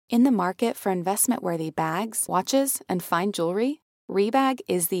In the market for investment-worthy bags, watches, and fine jewelry, Rebag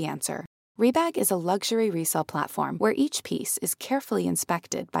is the answer. Rebag is a luxury resale platform where each piece is carefully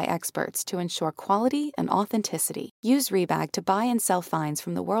inspected by experts to ensure quality and authenticity. Use Rebag to buy and sell finds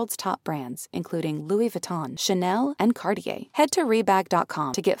from the world's top brands, including Louis Vuitton, Chanel, and Cartier. Head to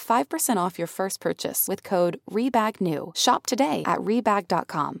Rebag.com to get 5% off your first purchase with code REBAGNEW. Shop today at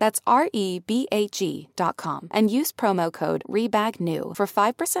Rebag.com. That's REBAG.com. And use promo code REBAGNEW for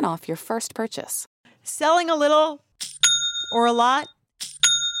 5% off your first purchase. Selling a little or a lot?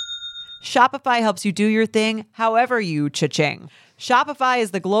 Shopify helps you do your thing however you cha-ching. Shopify is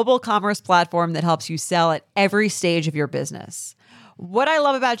the global commerce platform that helps you sell at every stage of your business. What I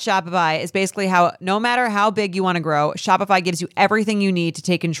love about Shopify is basically how no matter how big you want to grow, Shopify gives you everything you need to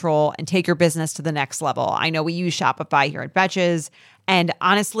take control and take your business to the next level. I know we use Shopify here at Betches, and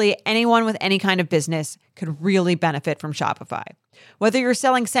honestly, anyone with any kind of business could really benefit from Shopify. Whether you're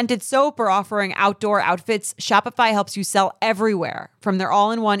selling scented soap or offering outdoor outfits, Shopify helps you sell everywhere, from their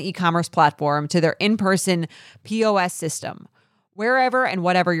all-in-one e-commerce platform to their in-person POS system. Wherever and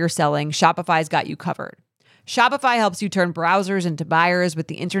whatever you're selling, Shopify's got you covered. Shopify helps you turn browsers into buyers with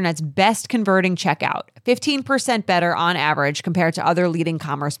the internet's best converting checkout, 15% better on average compared to other leading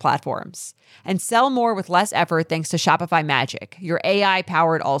commerce platforms. And sell more with less effort thanks to Shopify Magic, your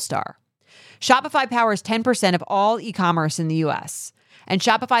AI-powered all-star. Shopify powers 10% of all e-commerce in the U.S., and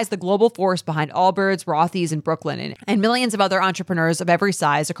Shopify is the global force behind Allbirds, Rothy's, and Brooklinen, and millions of other entrepreneurs of every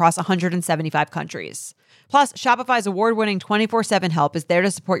size across 175 countries. Plus, Shopify's award-winning 24/7 help is there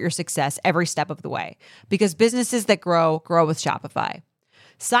to support your success every step of the way, because businesses that grow, grow with Shopify.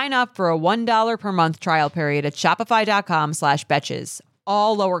 Sign up for a $1 per month trial period at shopify.com/betches,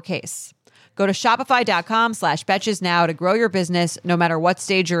 all lowercase. Go to shopify.com/betches now to grow your business no matter what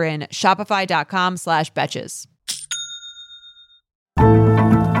stage you're in. Shopify.com/betches.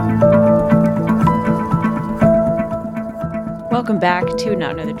 Welcome back to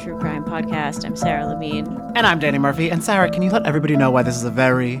Not Another True Crime Podcast. I'm Sarah Levine. And I'm Danny Murphy. And Sarah, can you let everybody know why this is a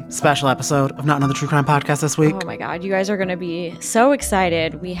very special episode of Not Another True Crime Podcast this week? Oh my God, you guys are going to be so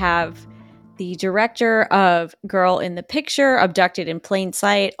excited. We have the director of Girl in the Picture, Abducted in Plain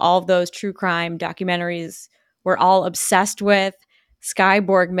Sight, all of those true crime documentaries we're all obsessed with, Skye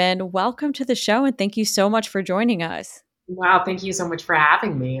Borgman. Welcome to the show, and thank you so much for joining us. Wow, thank you so much for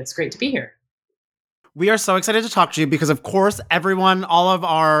having me. It's great to be here. We are so excited to talk to you because, of course, everyone, all of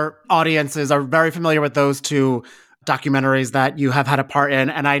our audiences are very familiar with those two documentaries that you have had a part in.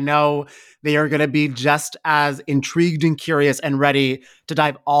 And I know they are going to be just as intrigued and curious and ready to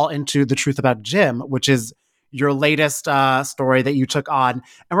dive all into the truth about Jim, which is your latest story that you took on.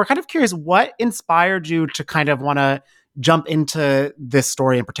 And we're kind of curious, what inspired you to kind of want to jump into this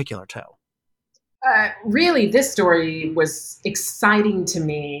story in particular, too? Really, this story was exciting to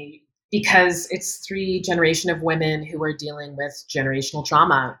me because it's 3 generations of women who are dealing with generational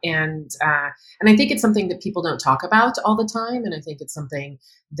trauma. And I think it's something that people don't talk about all the time. And I think it's something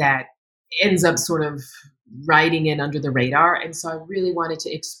that ends up sort of riding in under the radar. And so I really wanted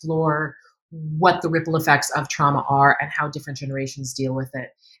to explore what the ripple effects of trauma are and how different generations deal with it.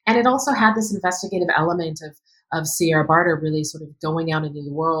 And it also had this investigative element of Sierra Barter really sort of going out into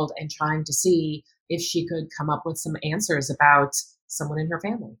the world and trying to see if she could come up with some answers about someone in her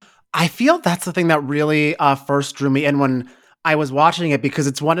family. I feel that's the thing that really first drew me in when I was watching it, because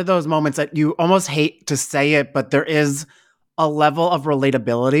it's one of those moments that you almost hate to say it, but there is a level of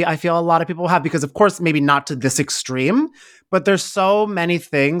relatability I feel a lot of people have, because of course, maybe not to this extreme, but there's so many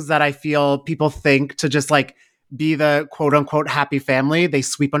things that I feel people think to just like be the quote unquote happy family, they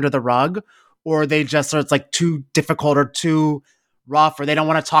sweep under the rug, or they just, or it's like too difficult or too rough, or they don't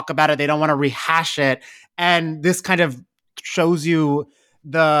want to talk about it, they don't want to rehash it. And this kind of shows you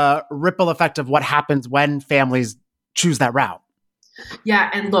the ripple effect of what happens when families choose that route.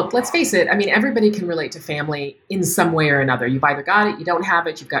 Yeah. And look, let's face it. I mean, everybody can relate to family in some way or another. You've either got it, you don't have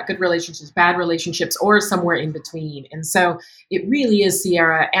it, you've got good relationships, bad relationships, or somewhere in between. And so it really is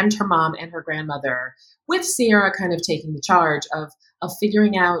Sierra and her mom and her grandmother, with Sierra kind of taking the charge of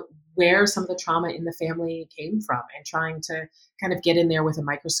figuring out where some of the trauma in the family came from and trying to kind of get in there with a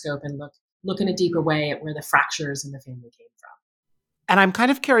microscope and look in a deeper way at where the fractures in the family came from. And I'm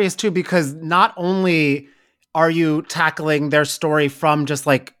kind of curious too, because not only are you tackling their story from just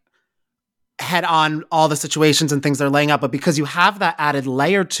like head on all the situations and things they're laying out, but because you have that added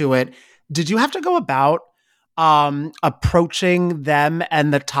layer to it, did you have to go about approaching them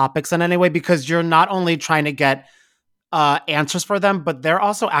and the topics in any way? Because you're not only trying to get answers for them, but they're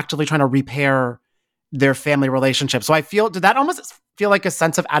also actively trying to repair their family relationship. So did that almost feel like a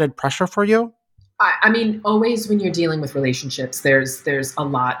sense of added pressure for you? I mean, always when you're dealing with relationships, there's a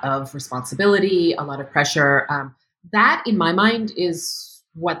lot of responsibility, a lot of pressure. That, in my mind, is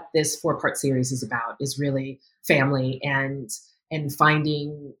what this 4-part series is about. Is really family and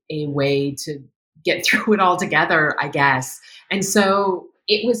finding a way to get through it all together, I guess. And so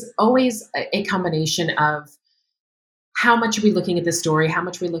it was always a combination of how much are we looking at this story? How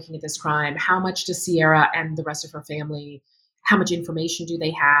much are we looking at this crime? How much does Sierra and the rest of her family, how much information do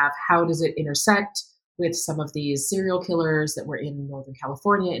they have? How does it intersect with some of these serial killers that were in Northern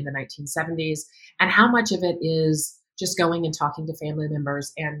California in the 1970s? And how much of it is just going and talking to family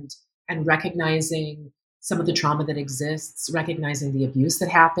members and recognizing some of the trauma that exists, recognizing the abuse that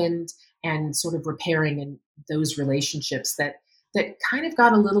happened, and sort of repairing in those relationships that kind of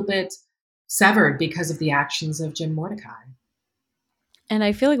got a little bit severed because of the actions of Jim Mordecai. And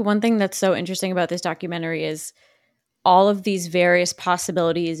I feel like one thing that's so interesting about this documentary is all of these various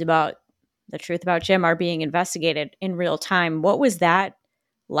possibilities about the truth about Jim are being investigated in real time. What was that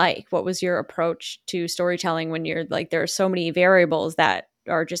like? What was your approach to storytelling when you're like, there are so many variables that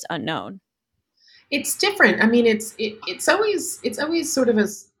are just unknown? It's different. I mean, it's always sort of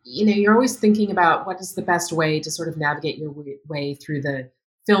you're always thinking about what is the best way to sort of navigate your way through the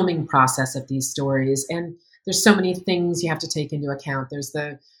filming process of these stories. And there's so many things you have to take into account. There's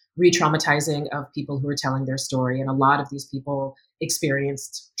the re-traumatizing of people who are telling their story, and a lot of these people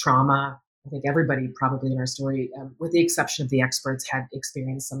experienced trauma. I think everybody probably in our story, with the exception of the experts, had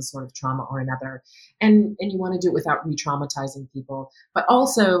experienced some sort of trauma or another. And you want to do it without re-traumatizing people, but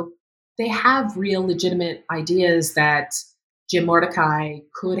also they have real legitimate ideas that Jim Mordecai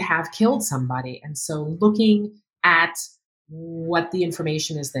could have killed somebody. And so looking at what the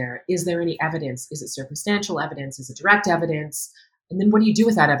information is there. Is there any evidence? Is it circumstantial evidence? Is it direct evidence? And then what do you do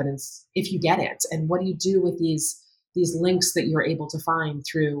with that evidence if you get it? And what do you do with these links that you're able to find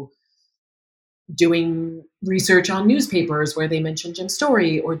through doing research on newspapers where they mention Jim's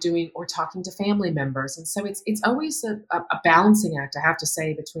story, or talking to family members? And so it's always a balancing act, I have to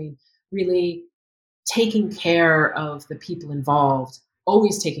say, between really taking care of the people involved,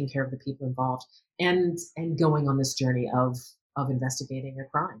 always taking care of the people involved, and going on this journey of investigating a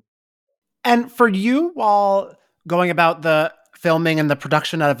crime. And for you, while going about the filming and the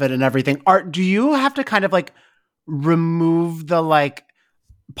production of it and everything, do you have to kind of like remove the like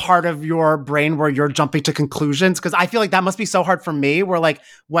part of your brain where you're jumping to conclusions? Because I feel like that must be so hard for me, where like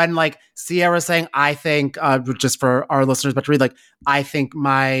when like Sierra's saying, I think, just for our listeners but to read, like, I think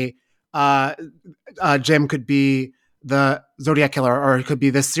my Jim could be the Zodiac killer, or it could be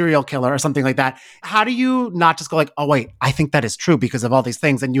the serial killer or something like that. How do you not just go like, oh wait, I think that is true because of all these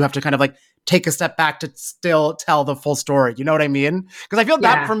things, and you have to kind of like take a step back to still tell the full story? You know what I mean? Because I feel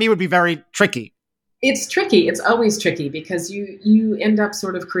that for me would be very tricky. It's tricky. It's always tricky because you end up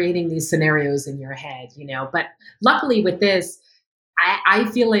sort of creating these scenarios in your head, But luckily with this, I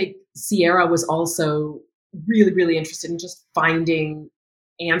feel like Sierra was also really, really interested in just finding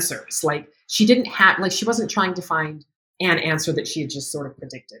answers. Like she wasn't trying to find an answer that she had just sort of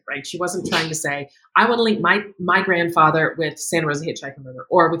predicted, right? She wasn't trying to say, I want to link my grandfather with Santa Rosa Hitchhiker murder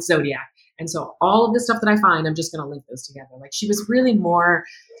or with Zodiac. And so all of the stuff that I find, I'm just going to link those together. Like she was really more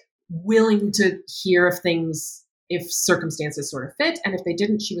willing to hear if circumstances sort of fit. And if they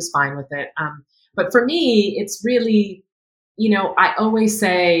didn't, she was fine with it. But for me, it's really, I always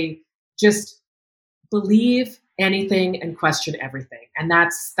say, just believe anything and question everything. And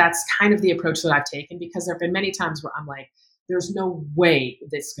that's kind of the approach that I've taken, because there have been many times where I'm like, there's no way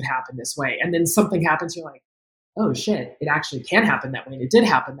this could happen this way. And then something happens, you're like, oh shit, it actually can happen that way. And it did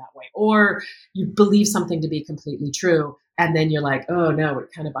happen that way. Or you believe something to be completely true, and then you're like, oh no, it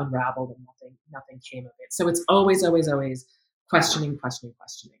kind of unraveled and nothing came of it. So it's always, always, always questioning.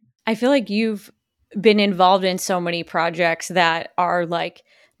 I feel like you've been involved in so many projects that are like,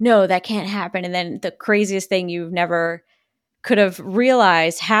 no, that can't happen. And then the craziest thing you've never could have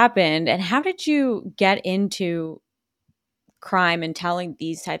realized happened. And how did you get into crime and telling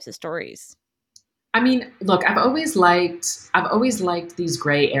these types of stories? I mean, look, I've always liked these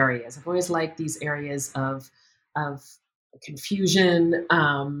gray areas. I've always liked these areas of confusion.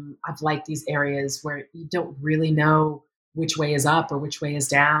 I've liked these areas where you don't really know which way is up or which way is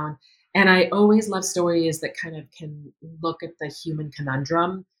down. And I always love stories that kind of can look at the human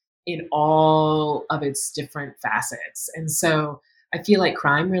conundrum in all of its different facets. And so I feel like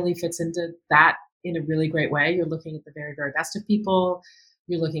crime really fits into that in a really great way. You're looking at the very, very best of people.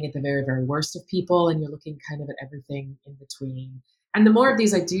 You're looking at the very, very worst of people, and you're looking kind of at everything in between. And the more of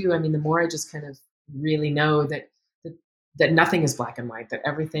these I do, I mean, the more I just kind of really know that nothing is black and white, that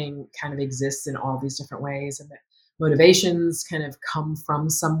everything kind of exists in all these different ways, and that motivations kind of come from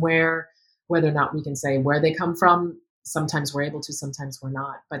somewhere, whether or not we can say where they come from. Sometimes we're able to, sometimes we're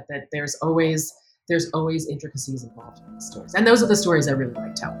not, but that there's always intricacies involved in these stories. And those are the stories I really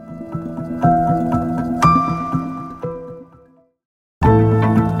like telling.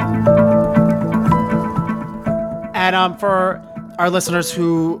 And for our listeners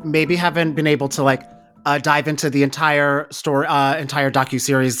who maybe haven't been able to dive into the entire story, entire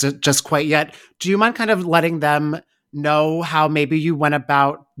docuseries just quite yet, do you mind kind of letting them know how maybe you went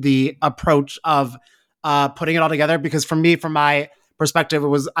about the approach of putting it all together? Because for me, from my perspective,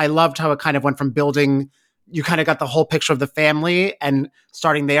 I loved how it kind of went from building. You kind of got the whole picture of the family and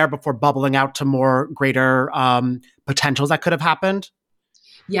starting there before bubbling out to more greater potentials that could have happened.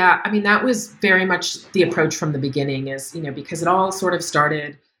 Yeah, I mean, that was very much the approach from the beginning is, because it all sort of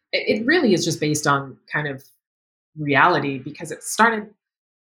started, it really is just based on kind of reality, because it started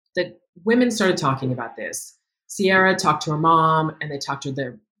that women started talking about this. Sierra talked to her mom and they talked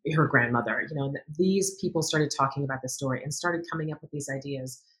to her grandmother, these people started talking about the story and started coming up with these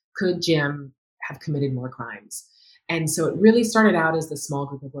ideas. Could Jim have committed more crimes? And so it really started out as this small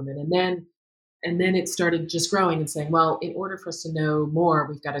group of women. And then it started just growing and saying, well, in order for us to know more,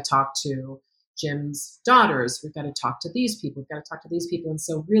 we've got to talk to Jim's daughters. We've got to talk to these people. We've got to talk to these people. And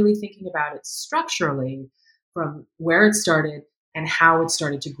so really thinking about it structurally from where it started and how it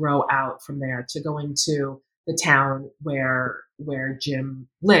started to grow out from there to going to the town where Jim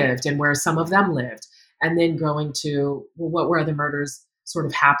lived and where some of them lived. And then going to, well, what were the murders sort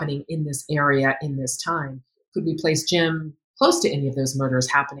of happening in this area in this time? Could we place Jim close to any of those murders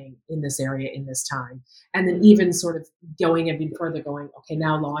happening in this area in this time? And then even sort of going even further, going, okay,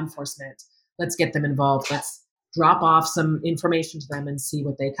 now law enforcement, let's get them involved. Let's drop off some information to them and see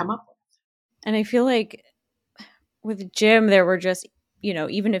what they come up with. And I feel like with Jim, there were just,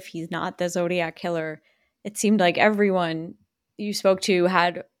 even if he's not the Zodiac killer, it seemed like everyone you spoke to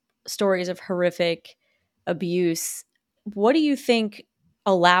had stories of horrific abuse. What do you think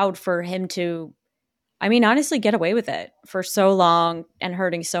allowed for him to, honestly, get away with it for so long and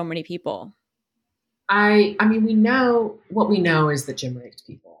hurting so many people? I mean, what we know is that Jim raped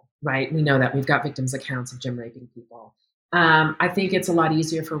people, right? We know that we've got victims' accounts of Jim raping people. I think it's a lot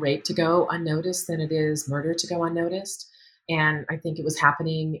easier for rape to go unnoticed than it is murder to go unnoticed. And I think it was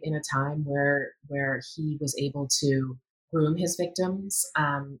happening in a time where he was able to groom his victims.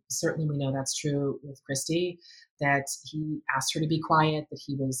 Certainly, we know that's true with Christy, that he asked her to be quiet, that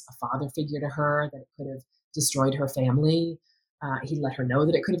he was a father figure to her, that it could have destroyed her family. He let her know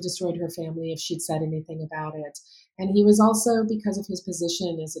that it could have destroyed her family if she'd said anything about it. And he was also, because of his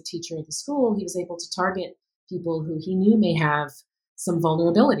position as a teacher at the school, he was able to target people who he knew may have some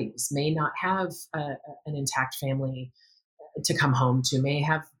vulnerabilities, may not have an intact family to come home to, may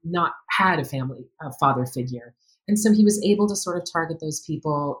have not had a father figure. And so he was able to sort of target those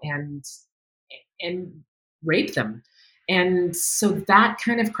people and rape them. And so that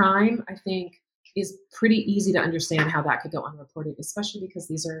kind of crime, I think, is pretty easy to understand how that could go unreported, especially because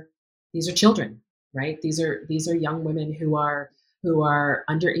these are children, right? These are young women who are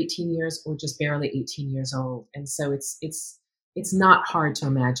under 18 years or just barely 18 years old. And so it's not hard to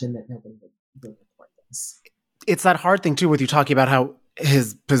imagine that nobody would report this. It's that hard thing too with you talking about how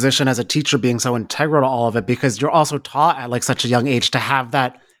his position as a teacher being so integral to all of it, because you're also taught at such a young age to have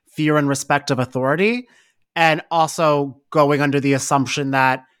that fear and respect of authority, and also going under the assumption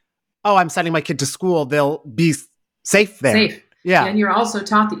that, oh, I'm sending my kid to school, they'll be safe there. Safe. Yeah. And you're also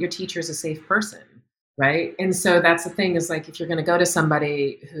taught that your teacher is a safe person, right? And so that's the thing is if you're going to go to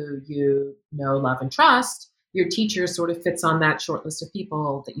somebody who you know, love and trust, your teacher sort of fits on that short list of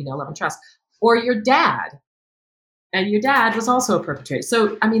people that you know, love and trust, or your dad. And your dad was also a perpetrator.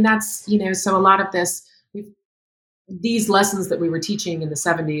 So, that's, so a lot of these lessons that we were teaching in the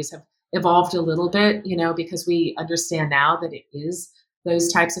 70s have evolved a little bit, because we understand now that it is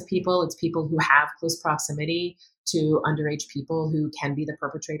those types of people. It's people who have close proximity to underage people who can be the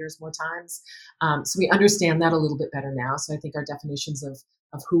perpetrators more times. So we understand that a little bit better now. So I think our definitions of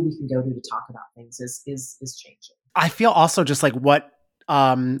who we can go to talk about things is changing. I feel also just what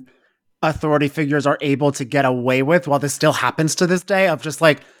authority figures are able to get away with while this still happens to this day, of just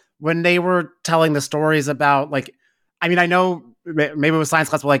when they were telling the stories about I know maybe it was science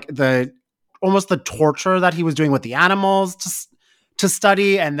class, but almost the torture that he was doing with the animals to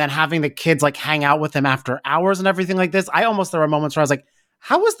study, and then having the kids hang out with him after hours and everything like this. There were moments where I was like,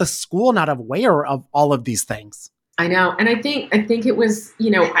 how was the school not aware of all of these things? I know. And I think it was,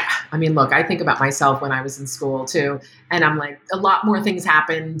 look, I think about myself when I was in school too. And I'm like, a lot more things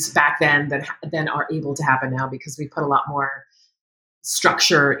happened back then than are able to happen now, because we put a lot more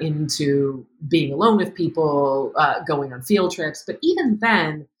structure into being alone with people, going on field trips. But even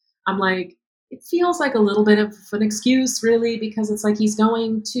then, I'm like, it feels like a little bit of an excuse, really, because it's like he's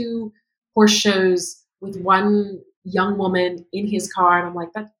going to horse shows with one young woman in his car. And I'm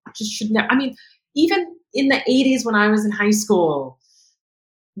like, that just should never, I mean, even in the 80s when I was in high school,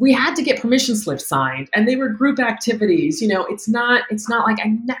 we had to get permission slips signed and they were group activities. It's not like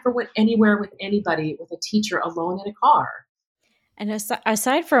I never went anywhere with anybody with a teacher alone in a car. And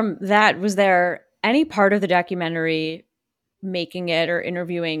aside from that, was there any part of the documentary making it or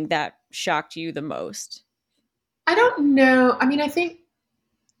interviewing that shocked you the most? I don't know. I mean, I think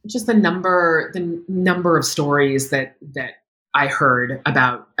just the number of stories that I heard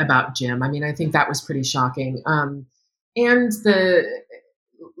about Jim. I mean, I think that was pretty shocking. And the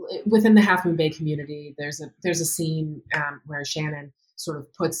within the Half Moon Bay community, there's a scene where Shannon sort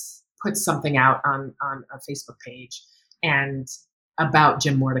of puts something out on a Facebook page and about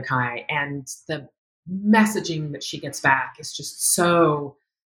Jim Mordecai, and the messaging that she gets back is just so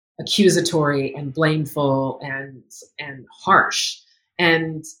accusatory and blameful and harsh.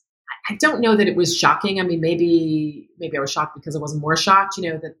 And I don't know that it was shocking. I mean, maybe I was shocked because I wasn't more shocked,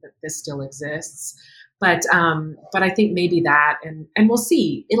 that this still exists. But I think maybe that, and we'll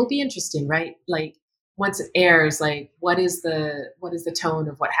see. It'll be interesting, right? Like once it airs, like what is the tone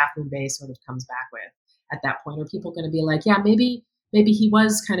of what Half Moon Bay sort of comes back with at that point? Are people going to be like, yeah, maybe he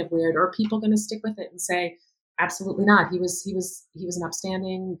was kind of weird, or are people going to stick with it and say, absolutely not. He was an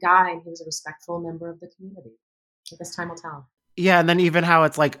upstanding guy, and he was a respectful member of the community. I guess time will tell. Yeah, and then even how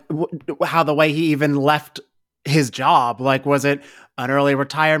it's like how the way he even left his job, like was it an early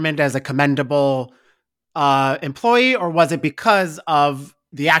retirement as a commendable employee, or was it because of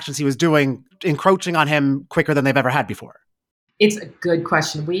the actions he was doing, encroaching on him quicker than they've ever had before? It's a good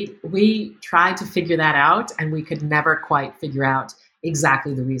question. We tried to figure that out, and we could never quite figure out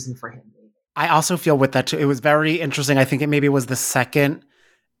exactly the reason for him. I also feel with that too. It was very interesting. I think it maybe was the second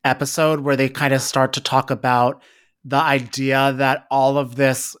episode where they kind of start to talk about the idea that all of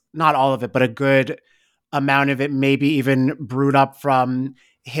this, not all of it, but a good amount of it maybe even brewed up from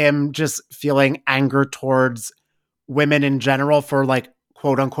him just feeling anger towards women in general for like,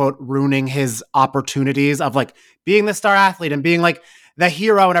 quote unquote, ruining his opportunities of like being the star athlete and being like the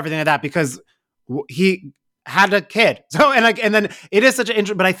hero and everything like that, because he had a kid. So, and then it is such an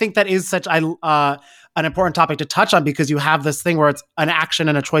interesting, but I think that is such an important topic to touch on, because you have this thing where it's an action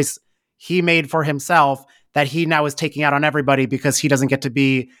and a choice he made for himself that he now is taking out on everybody because he doesn't get to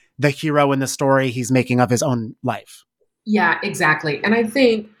be the hero in the story he's making of his own life. Yeah, exactly. And I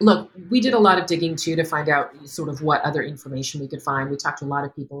think, look, we did a lot of digging too to find out sort of what other information we could find. We talked to a lot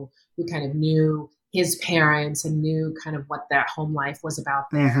of people who kind of knew his parents and knew kind of what their home life was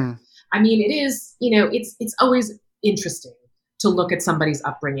about there. Mm-hmm. I mean, it is, it's always interesting to look at somebody's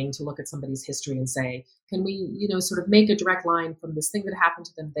upbringing, to look at somebody's history and say, can we, sort of make a direct line from this thing that happened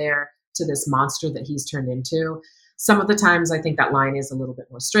to them there to this monster that he's turned into? Some of the times I think that line is a little bit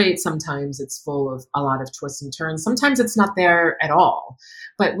more straight. Sometimes it's full of a lot of twists and turns. Sometimes it's not there at all.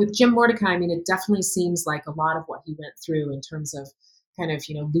 But with Jim Mordecai, I mean, it definitely seems like a lot of what he went through in terms of kind of,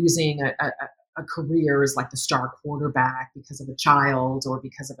 losing a career as like the star quarterback because of a child or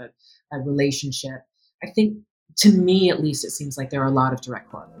because of a relationship. I think, to me at least, it seems like there are a lot of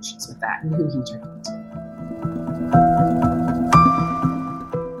direct correlations with that and who he turned into.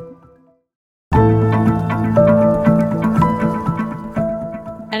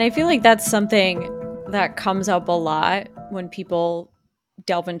 And I feel like that's something that comes up a lot when people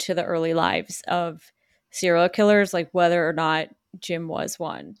delve into the early lives of serial killers, like whether or not Jim was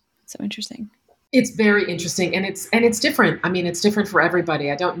one. So interesting. It's very interesting, and it's different. I mean, it's different for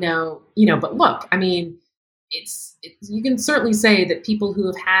everybody. I don't know, but look, I mean, it's you can certainly say that people who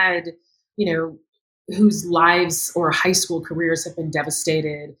have had, whose lives or high school careers have been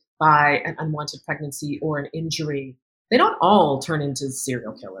devastated by an unwanted pregnancy or an injury, they don't all turn into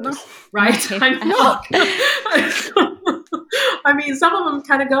serial killers, right? I mean, some of them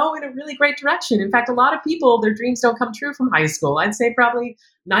kind of go in a really great direction. In fact, a lot of people, their dreams don't come true from high school. I'd say probably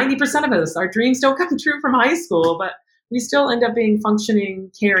 90% of us, our dreams don't come true from high school, but we still end up being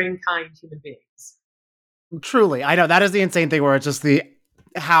functioning, caring, kind human beings. Truly. I know that is the insane thing, where it's just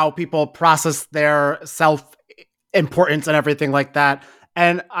how people process their self-importance and everything like that.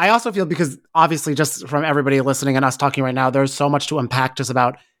 And I also feel, because obviously just from everybody listening and us talking right now, there's so much to unpack just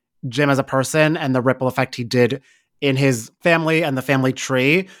about Jim as a person and the ripple effect he did in his family and the family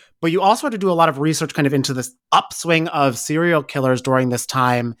tree. But you also had to do a lot of research kind of into this upswing of serial killers during this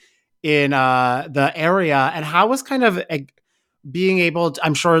time in the area. And how was kind of being able to,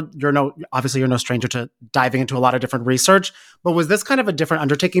 I'm sure you're no stranger to diving into a lot of different research, but was this kind of a different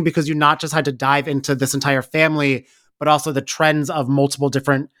undertaking because you not just had to dive into this entire family, but also the trends of multiple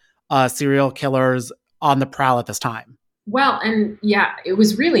different serial killers on the prowl at this time. Well, and yeah, it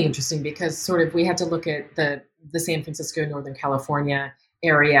was really interesting because sort of we had to look at the San Francisco, Northern California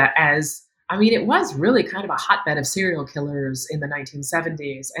area as, I mean, it was really kind of a hotbed of serial killers in the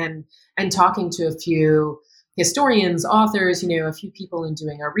 1970s. And talking to a few historians, authors, a few people in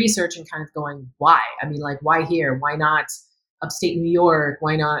doing our research and kind of going, why? I mean, like, why here? Why not upstate New York?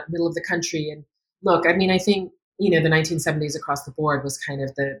 Why not middle of the country? And look, I mean, I think, the 1970s across the board was kind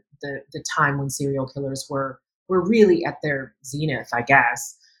of the time when serial killers were really at their zenith, I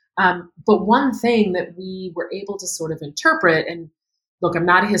guess. But one thing that we were able to sort of interpret, and look, I'm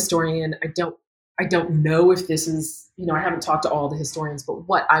not a historian. I don't know if this is, I haven't talked to all the historians, but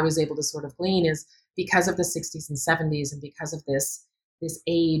what I was able to sort of glean is because of the 60s and 70s and because of this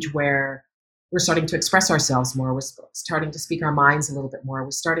age where we're starting to express ourselves more, we're starting to speak our minds a little bit more,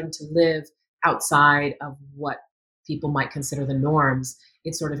 we're starting to live outside of what people might consider the norms.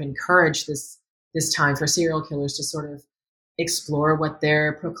 It sort of encouraged this time for serial killers to sort of explore what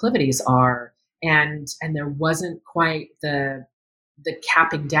their proclivities are. And there wasn't quite the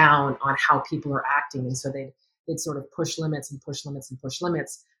capping down on how people are acting. And so they'd sort of push limits and push limits and push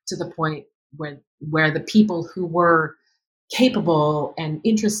limits to the point where the people who were capable and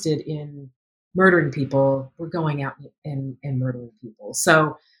interested in murdering people were going out and murdering people.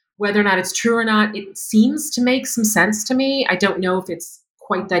 So whether or not it's true or not, it seems to make some sense to me. I don't know if it's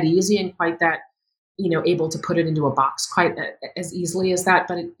quite that easy and quite that, able to put it into a box quite as easily as that,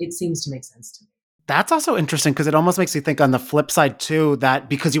 but it seems to make sense to me. That's also interesting because it almost makes you think on the flip side too, that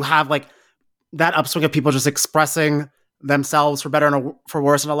because you have like that upswing of people just expressing themselves for better and for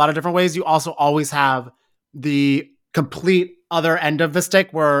worse in a lot of different ways, you also always have the complete other end of the stick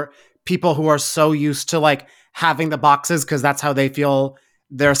where people who are so used to like having the boxes because that's how they feel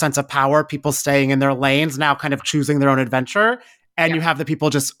their sense of power, people staying in their lanes, now kind of choosing their own adventure. And you have the people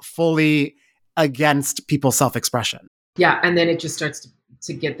just fully against people's self-expression. Yeah. And then it just starts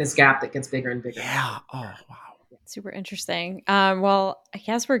to get this gap that gets bigger and bigger. Yeah. Oh, wow. Super interesting. Well, I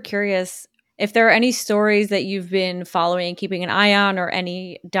guess we're curious if there are any stories that you've been following, keeping an eye on, or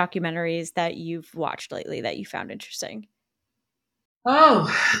any documentaries that you've watched lately that you found interesting.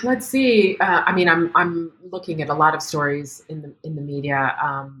 Oh, let's see. I mean, I'm looking at a lot of stories in the media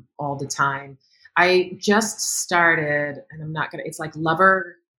all the time. I just started, and I'm not gonna. It's like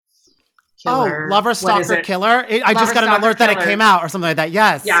Lover Killer. Oh, Lover Stalker Killer. I just got an alert that it came out or something like that.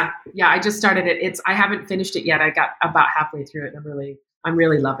 Yes. Yeah. I just started it. I haven't finished it yet. I got about halfway through it, and I'm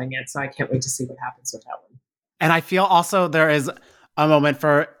really loving it. So I can't wait to see what happens with that one. And I feel also there is a moment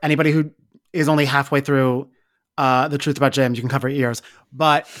for anybody who is only halfway through The Truth About Jim. You can cover your ears.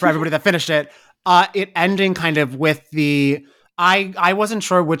 But for everybody that finished it, it ending kind of with I wasn't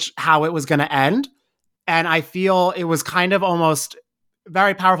sure how it was going to end. And I feel it was kind of almost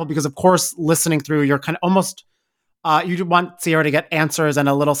very powerful because, of course, listening through, you're kind of almost, you want Sierra to get answers and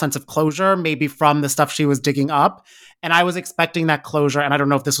a little sense of closure, maybe from the stuff she was digging up. And I was expecting that closure, and I don't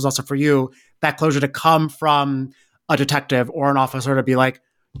know if this was also for you, that closure to come from a detective or an officer to be like,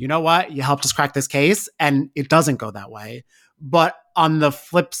 you know what, you helped us crack this case, and it doesn't go that way. But on the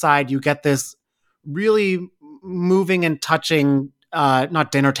flip side, you get this really moving and touching,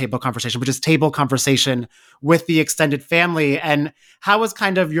 not dinner table conversation, but just table conversation with the extended family. And how was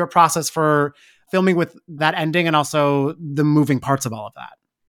kind of your process for filming with that ending and also the moving parts of all of that?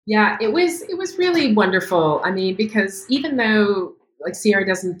 Yeah, it was really wonderful. I mean, because even though like Sierra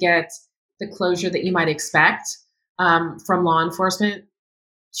doesn't get the closure that you might expect from law enforcement,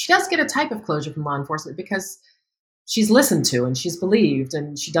 she does get a type of closure from law enforcement because she's listened to and she's believed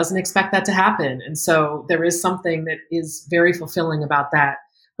and she doesn't expect that to happen. And so there is something that is very fulfilling about that.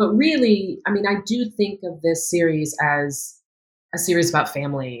 But really, I mean, I do think of this series as a series about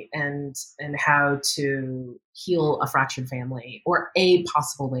family and how to heal a fractured family or a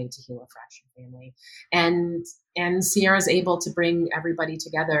possible way to heal a fractured family. And Sierra's able to bring everybody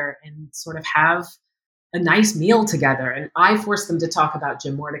together and sort of have a nice meal together. And I forced them to talk about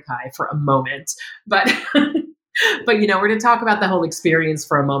Jim Mordecai for a moment, but but we're to talk about the whole experience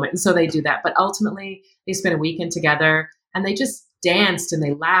for a moment. And so they do that. But ultimately they spent a weekend together and they just danced and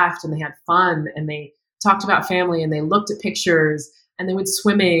they laughed and they had fun and they talked about family and they looked at pictures and they went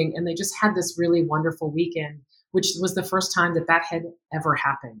swimming and they just had this really wonderful weekend, which was the first time that had ever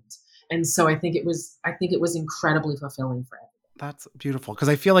happened. And so I think it was incredibly fulfilling for everyone. That's beautiful. Because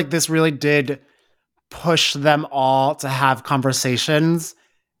I feel like this really did push them all to have conversations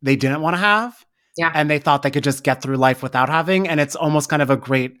they didn't want to have. Yeah. And they thought they could just get through life without having. And it's almost kind of a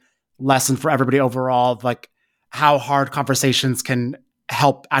great lesson for everybody overall, like how hard conversations can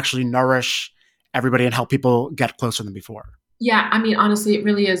help actually nourish everybody and help people get closer than before. Yeah, I mean, honestly, it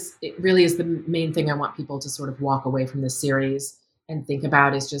really is. It really is the main thing I want people to sort of walk away from this series and think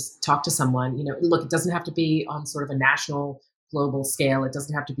about is just talk to someone. Look, it doesn't have to be on sort of a national, global scale. It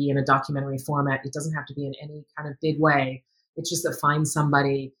doesn't have to be in a documentary format. It doesn't have to be in any kind of big way. It's just that find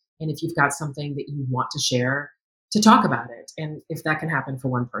somebody, and if you've got something that you want to share, to talk about it. And if that can happen for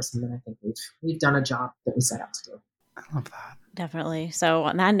one person, then I think we've done a job that we set out to do. I love that. Definitely. So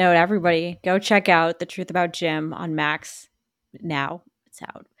on that note, everybody go check out The Truth About Jim on Max now. It's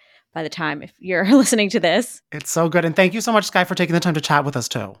out by the time if you're listening to this. It's so good. And thank you so much, Skye, for taking the time to chat with us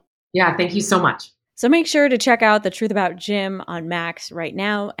too. Yeah, thank you so much. So make sure to check out The Truth About Jim on Max right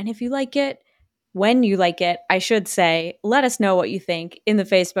now. And if you like it, when you like it, I should say, let us know what you think in the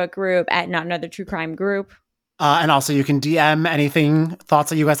Facebook group at Not Another True Crime Group. And also you can DM anything,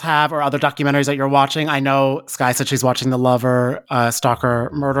 thoughts that you guys have or other documentaries that you're watching. I know Skye said she's watching the Lover, Stalker,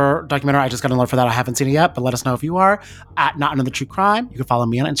 Murder documentary. I just got an alert for that. I haven't seen it yet, but let us know if you are at Not Another True Crime. You can follow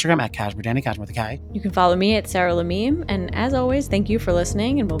me on Instagram at Kashmir Danny, Kashmir with a K. You can follow me at Sarah Lamim. And as always, thank you for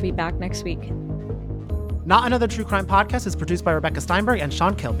listening, and we'll be back next week. Not Another True Crime podcast is produced by Rebecca Steinberg and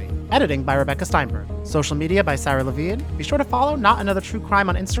Sean Kilby. Editing by Rebecca Steinberg. Social media by Sarah Levine. Be sure to follow Not Another True Crime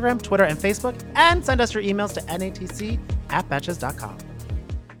on Instagram, Twitter, and Facebook, and send us your emails to natc@betches.com.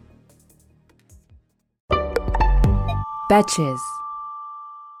 Betches.